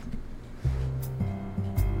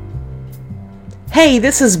Hey,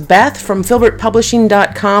 this is Beth from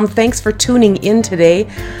filbertpublishing.com. Thanks for tuning in today.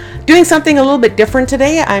 Doing something a little bit different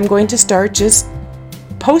today. I'm going to start just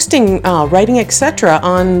posting, writing, etc.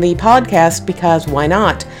 on the podcast because why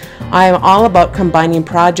not? I'm all about combining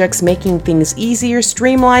projects, making things easier,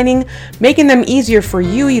 streamlining, making them easier for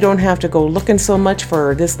you. You don't have to go looking so much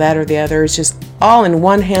for this, that, or the other. It's just all in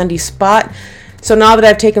one handy spot. So now that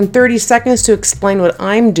I've taken 30 seconds to explain what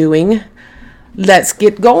I'm doing, let's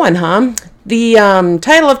get going, huh? The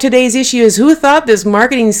title of today's issue is Who Thought This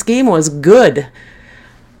Marketing Scheme Was Good?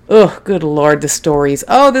 Oh, good Lord, the stories.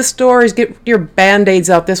 Oh, the stories. Get your Band-Aids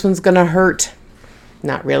out. This one's going to hurt.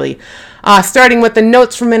 Not really. Starting with the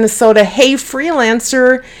notes from Minnesota. Hey,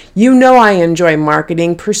 freelancer, you know I enjoy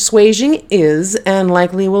marketing. Persuasion is and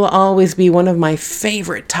likely will always be one of my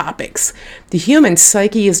favorite topics. The human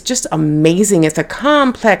psyche is just amazing. It's a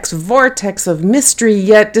complex vortex of mystery,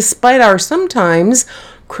 yet despite our sometimes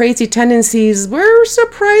crazy tendencies, we're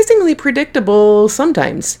surprisingly predictable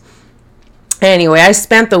sometimes. Anyway, I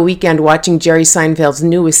spent the weekend watching Jerry Seinfeld's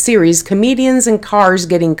newest series, Comedians in Cars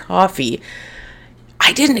Getting Coffee.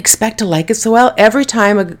 I didn't expect to like it so well. Every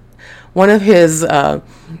time one of his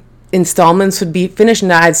installments would be finished,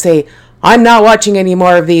 and I'd say, I'm not watching any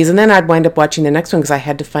more of these. And then I'd wind up watching the next one because I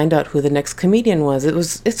had to find out who the next comedian was.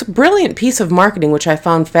 It's a brilliant piece of marketing, which I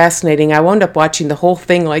found fascinating. I wound up watching the whole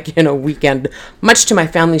thing like in a weekend, much to my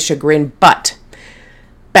family's chagrin, but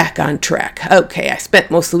back on track. Okay, I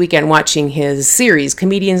spent most of the weekend watching his series,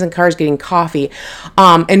 Comedians in Cars Getting Coffee.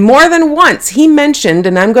 And more than once, he mentioned,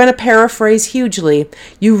 and I'm going to paraphrase hugely,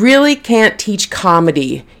 you really can't teach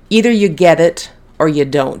comedy. Either you get it or you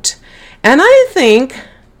don't. And I think,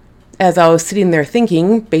 as I was sitting there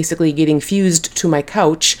thinking, basically getting fused to my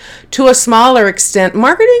couch, to a smaller extent,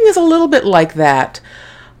 marketing is a little bit like that.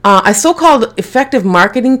 A so-called effective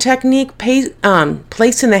marketing technique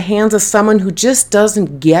placed in the hands of someone who just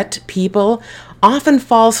doesn't get people often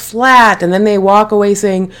falls flat, and then they walk away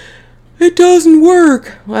saying, it doesn't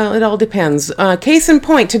work. Well, it all depends. Case in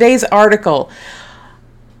point, today's article.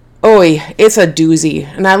 It's a doozy,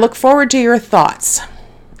 and I look forward to your thoughts.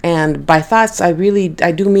 And by thoughts, I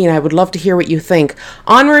do mean I would love to hear what you think.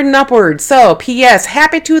 Onward and upward. So, P.S.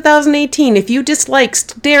 Happy 2018. If you dislike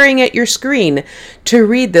staring at your screen to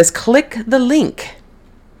read this, click the link.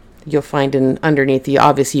 You'll find underneath you.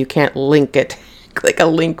 Obviously, you can't link it. Click a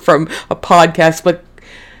link from a podcast, but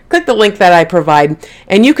click the link that I provide.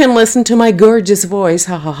 And you can listen to my gorgeous voice.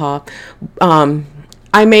 Ha ha ha.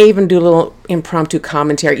 I may even do a little impromptu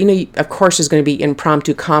commentary. Of course, there's going to be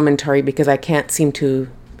impromptu commentary because I can't seem to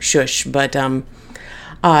shush, but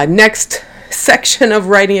next section of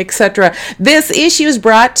writing, etc. This issue is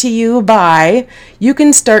brought to you by You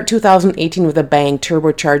Can Start 2018 with a Bang,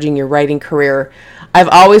 turbocharging your writing career. I've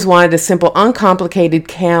always wanted a simple, uncomplicated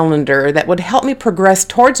calendar that would help me progress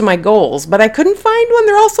towards my goals, but I couldn't find one.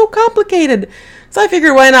 They're all so complicated. So I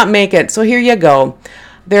figured, why not make it? So here you go.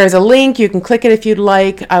 There's a link. You can click it if you'd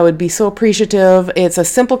like. I would be so appreciative. It's a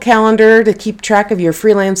simple calendar to keep track of your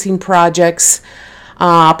freelancing projects.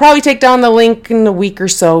 I'll probably take down the link in a week or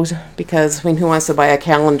so because who wants to buy a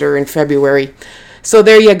calendar in February? So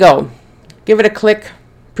there you go. Give it a click.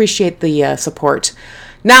 Appreciate the support.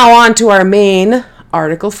 Now on to our main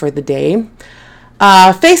article for the day.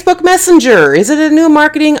 Facebook Messenger. Is it a new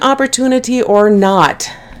marketing opportunity or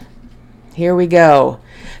not? Here we go.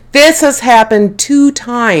 This has happened 2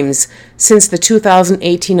 times since the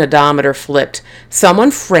 2018 odometer flipped. Someone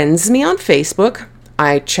friends me on Facebook.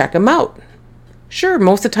 I check them out. Sure,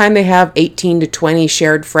 most of the time they have 18 to 20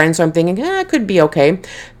 shared friends, so I'm thinking, it could be okay.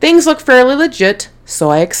 Things look fairly legit, so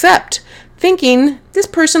I accept, thinking this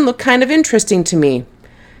person looked kind of interesting to me.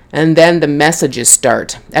 And then the messages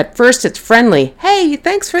start. At first it's friendly. Hey,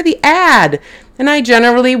 thanks for the ad. And I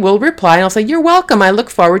generally will reply, and I'll say, you're welcome. I look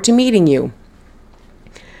forward to meeting you.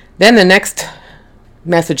 Then the next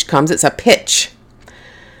message comes. It's a pitch.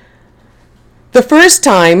 The first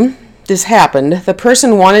time this happened, the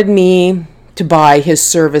person wanted me to buy his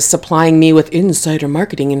service, supplying me with insider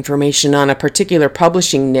marketing information on a particular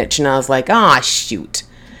publishing niche, and I was like, shoot.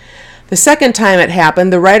 The second time it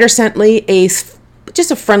happened, the writer sent me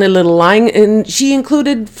just a friendly little line, and she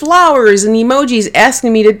included flowers and emojis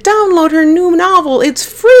asking me to download her new novel. It's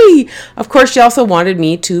free. Of course, she also wanted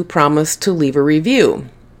me to promise to leave a review.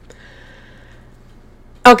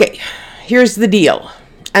 Okay, here's the deal.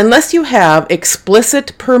 Unless you have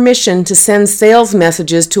explicit permission to send sales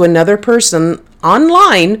messages to another person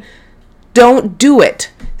online, don't do it.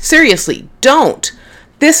 Seriously, don't.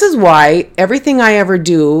 This is why everything I ever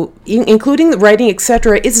do, including the writing,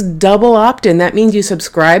 etc., is double opt-in. That means you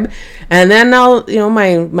subscribe, and then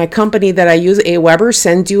my company that I use, AWeber,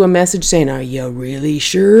 sends you a message saying, "Are you really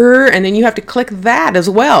sure?" And then you have to click that as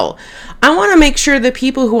well. I want to make sure the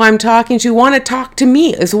people who I'm talking to want to talk to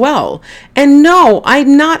me as well. And no,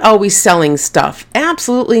 I'm not always selling stuff.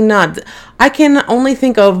 Absolutely not. I can only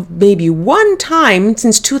think of maybe one time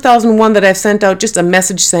since 2001 that I've sent out just a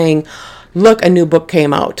message saying, "Look, a new book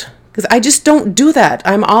came out." Because I just don't do that.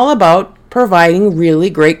 I'm all about providing really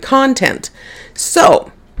great content.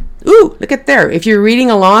 So, look at there. If you're reading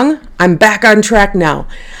along, I'm back on track now.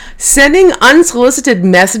 Sending unsolicited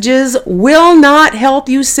messages will not help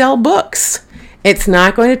you sell books. It's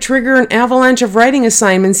not going to trigger an avalanche of writing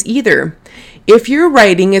assignments either. If your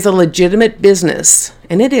writing is a legitimate business,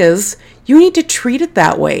 and it is, you need to treat it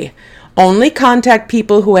that way. Only contact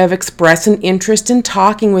people who have expressed an interest in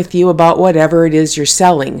talking with you about whatever it is you're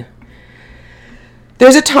selling.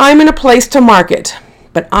 There's a time and a place to market,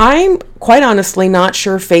 but I'm quite honestly not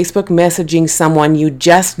sure Facebook messaging someone you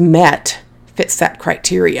just met fits that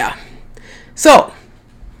criteria. So,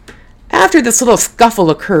 after this little scuffle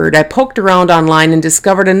occurred, I poked around online and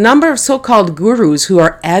discovered a number of so-called gurus who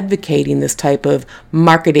are advocating this type of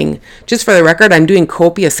marketing. Just for the record, I'm doing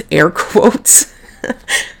copious air quotes.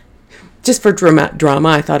 Just for drama,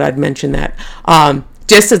 I thought I'd mention that.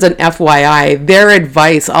 Just as an FYI, their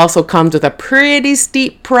advice also comes with a pretty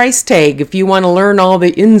steep price tag if you want to learn all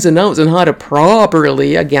the ins and outs and how to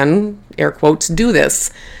properly, again, air quotes, do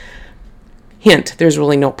this. Hint, there's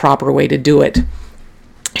really no proper way to do it.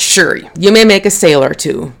 Sure, you may make a sale or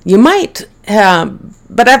two. You might,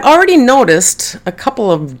 but I've already noticed a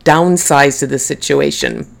couple of downsides to this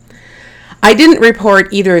situation. I didn't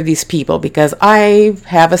report either of these people because I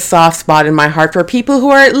have a soft spot in my heart for people who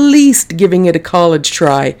are at least giving it a college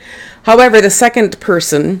try. However, the second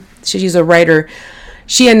person, she's a writer,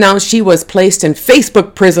 she announced she was placed in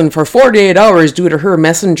Facebook prison for 48 hours due to her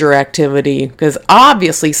messenger activity because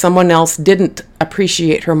obviously someone else didn't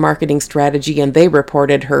appreciate her marketing strategy and they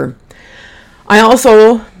reported her. I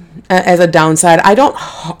also, as a downside, I don't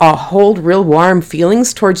hold real warm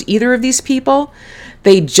feelings towards either of these people.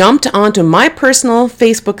 They jumped onto my personal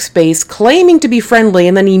Facebook space claiming to be friendly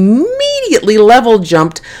and then immediately level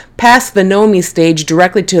jumped past the know me stage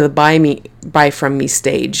directly to the buy from me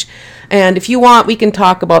stage. And if you want, we can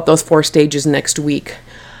talk about those 4 stages next week.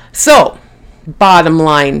 So, bottom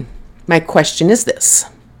line, my question is this.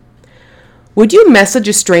 Would you message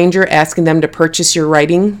a stranger asking them to purchase your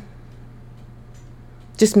writing?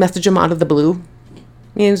 Just message them out of the blue? I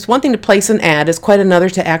mean, it's one thing to place an ad, it's quite another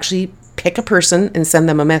to actually pick a person and send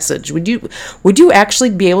them a message. Would you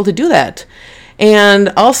actually be able to do that?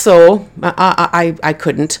 And also, I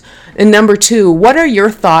couldn't. And number 2, what are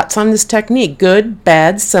your thoughts on this technique? Good,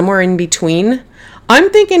 bad, somewhere in between?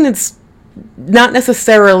 I'm thinking it's not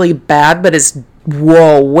necessarily bad, but it's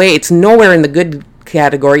it's nowhere in the good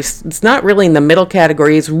category. It's not really in the middle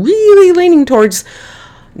category. It's really leaning towards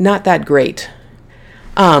not that great.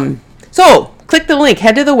 So click the link,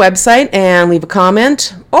 head to the website and leave a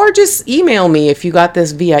comment, or just email me if you got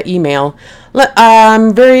this via email.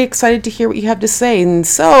 I'm very excited to hear what you have to say. And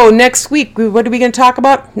so next week, what are we going to talk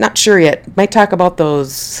about? Not sure yet. Might talk about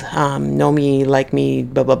those know me, like me,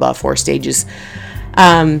 blah, blah, blah, 4 stages.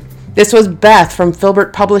 This was Beth from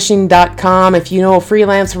filbertpublishing.com. If you know a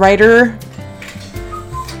freelance writer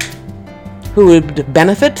who would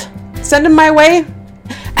benefit, send them my way.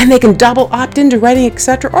 And they can double opt into writing,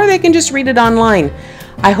 etc., or they can just read it online.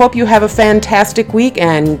 I hope you have a fantastic week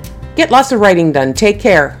and get lots of writing done. Take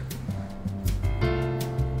care.